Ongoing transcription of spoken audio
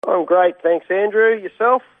I'm great, thanks, Andrew.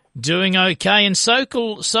 Yourself? Doing okay, and so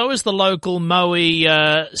is the local Moe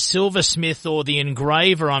silversmith or the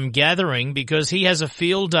engraver, I'm gathering, because he has a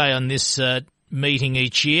field day on this meeting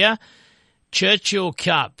each year. Churchill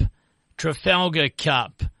Cup, Trafalgar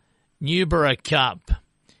Cup, Newborough Cup.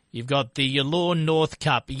 You've got the Yallourn North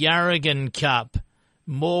Cup, Yarragon Cup,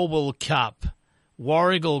 Morwell Cup,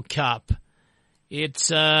 Warragul Cup.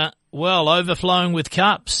 It's, overflowing with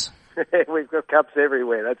cups. We've got cups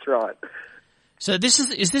everywhere, that's right. So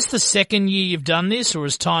is this the second year you've done this, or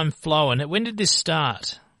has time flown? When did this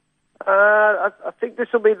start? I think this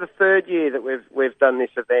will be the third year that we've done this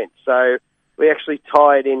event. So we actually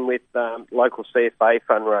tie it in with local CFA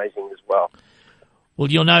fundraising as well. Well,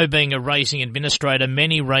 you'll know, being a racing administrator,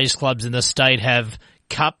 many race clubs in the state have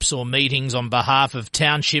cups or meetings on behalf of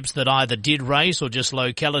townships that either did race or just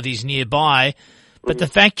localities nearby. But the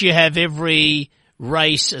fact you have every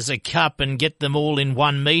race as a cup and get them all in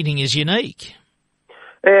one meeting is unique.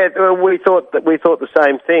 Yeah, well, we thought the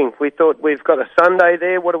same thing. We thought, we've got a Sunday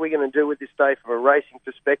there. What are we going to do with this day from a racing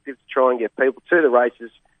perspective to try and get people to the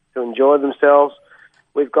races to enjoy themselves?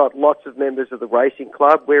 We've got lots of members of the racing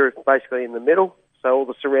club. We're basically in the middle. So all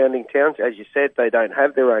the surrounding towns, as you said, they don't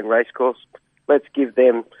have their own race course. Let's give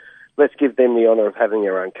them the honour of having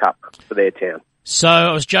their own cup for their town. So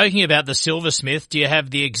I was joking about the silversmith. Do you have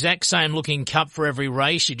the exact same looking cup for every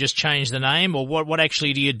race? You just change the name, or what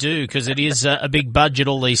actually do you do? Because it is a big budget,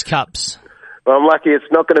 all these cups. Well, I'm lucky it's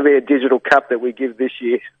not going to be a digital cup that we give this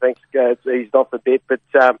year. Thanks, it's eased off a bit. But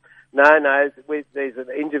no, there's an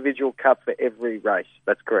individual cup for every race.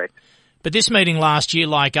 That's correct. But this meeting last year,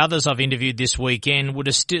 like others I've interviewed this weekend, would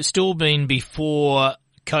have still been before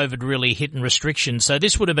COVID really hit and restrictions. So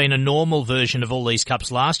this would have been a normal version of all these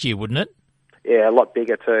cups last year, wouldn't it? Yeah, a lot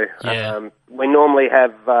bigger too. Yeah. We normally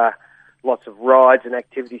have lots of rides and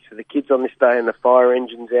activities for the kids on this day, and the fire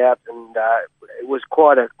engines out, and it was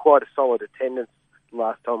quite a solid attendance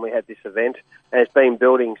last time we had this event, and it's been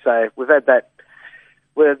building. So we've had that.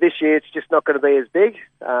 Well, this year it's just not going to be as big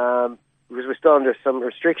because we're still under some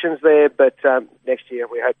restrictions there. But next year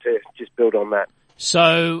we hope to just build on that.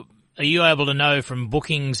 So, are you able to know from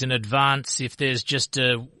bookings in advance if there's just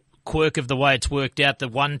a quirk of the way it's worked out that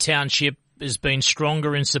one township has been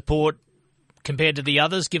stronger in support compared to the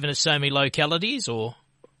others, given it's so many localities, or?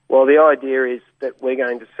 Well, the idea is that we're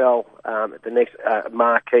going to sell the next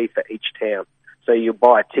marquee for each town. So you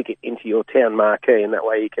buy a ticket into your town marquee, and that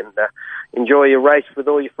way you can enjoy your race with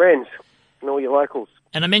all your friends and all your locals.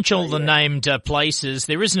 And I mentioned all the named places.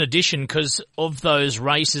 There is an addition because of those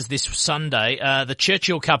races this Sunday. The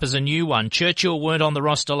Churchill Cup is a new one. Churchill weren't on the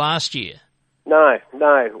roster last year. No.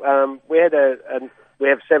 We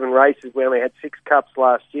have 7 races. We only had 6 cups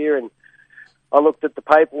last year, and I looked at the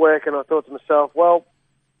paperwork and I thought to myself, well,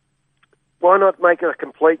 why not make it a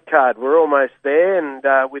complete card? We're almost there, and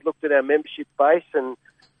we looked at our membership base, and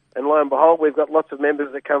lo and behold, we've got lots of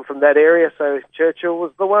members that come from that area, so Churchill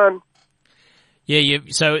was the one. Yeah,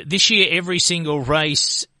 so this year every single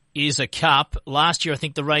race is a cup. Last year I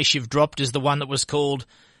think the race you've dropped is the one that was called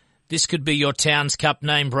 "This Could Be Your Town's Cup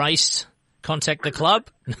Named Race. Contact the club."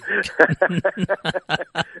 It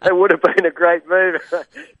would have been a great move.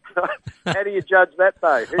 How do you judge that,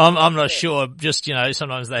 though? I'm not sure. Just,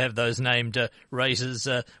 sometimes they have those named races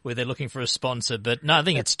where they're looking for a sponsor. But no, I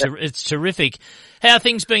think it's terrific. How have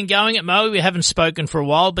things been going at Moe? We haven't spoken for a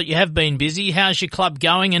while, but you have been busy. How's your club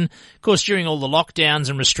going? And, of course, during all the lockdowns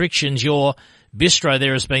and restrictions, your bistro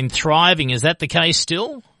there has been thriving. Is that the case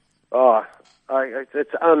still? Oh,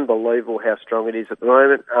 it's unbelievable how strong it is at the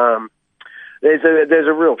moment. There's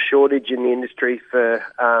a real shortage in the industry for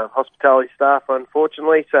hospitality staff,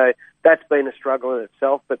 unfortunately. So that's been a struggle in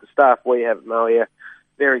itself. But the staff we have at Moe are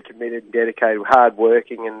very committed and dedicated, hard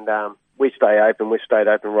working, and we stay open. We've stayed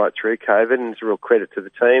open right through COVID, and it's a real credit to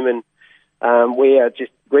the team. And we are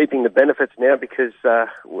just reaping the benefits now because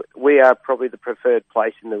we are probably the preferred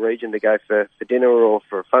place in the region to go for dinner or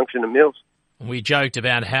for a function and meals. We joked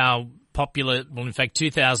about how popular, well, in fact,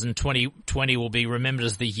 2020 will be remembered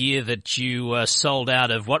as the year that you sold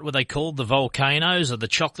out of, what were they called, the volcanoes or the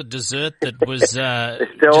chocolate dessert that was... They're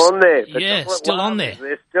still on there. Yeah, still on there.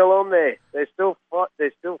 They're still on there. They're still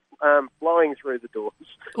flowing through the doors.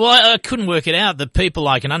 Well, I couldn't work it out. The people,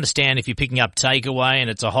 I can understand if you're picking up takeaway and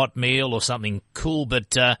it's a hot meal or something cool,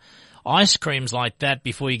 but ice creams like that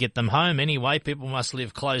before you get them home anyway, people must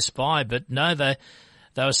live close by. But no, they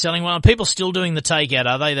were selling one. Are people still doing the takeout,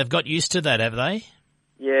 are they? They've got used to that, have they?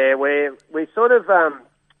 Yeah, we sort of,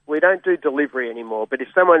 we don't do delivery anymore, but if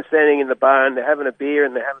someone's standing in the bar and they're having a beer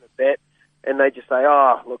and they're having a bet and they just say,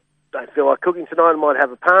 oh, look, don't feel like cooking tonight, I might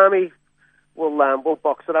have a palmy, we'll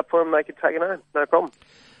box it up for them and they can take it home, no problem.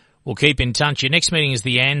 We'll keep in touch. Your next meeting is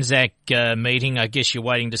the Anzac meeting. I guess you're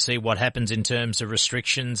waiting to see what happens in terms of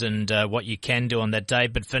restrictions and what you can do on that day.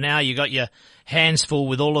 But for now, you got your hands full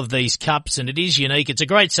with all of these cups, and it is unique. It's a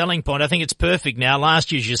great selling point. I think it's perfect now.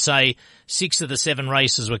 Last year, as you say, 6 of the 7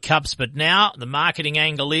 races were cups, but now the marketing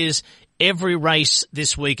angle is every race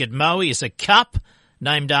this week at Moe is a cup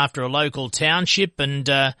named after a local township. And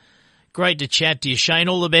great to chat to you, Shane.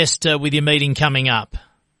 All the best with your meeting coming up.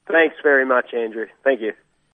 Thanks very much, Andrew. Thank you.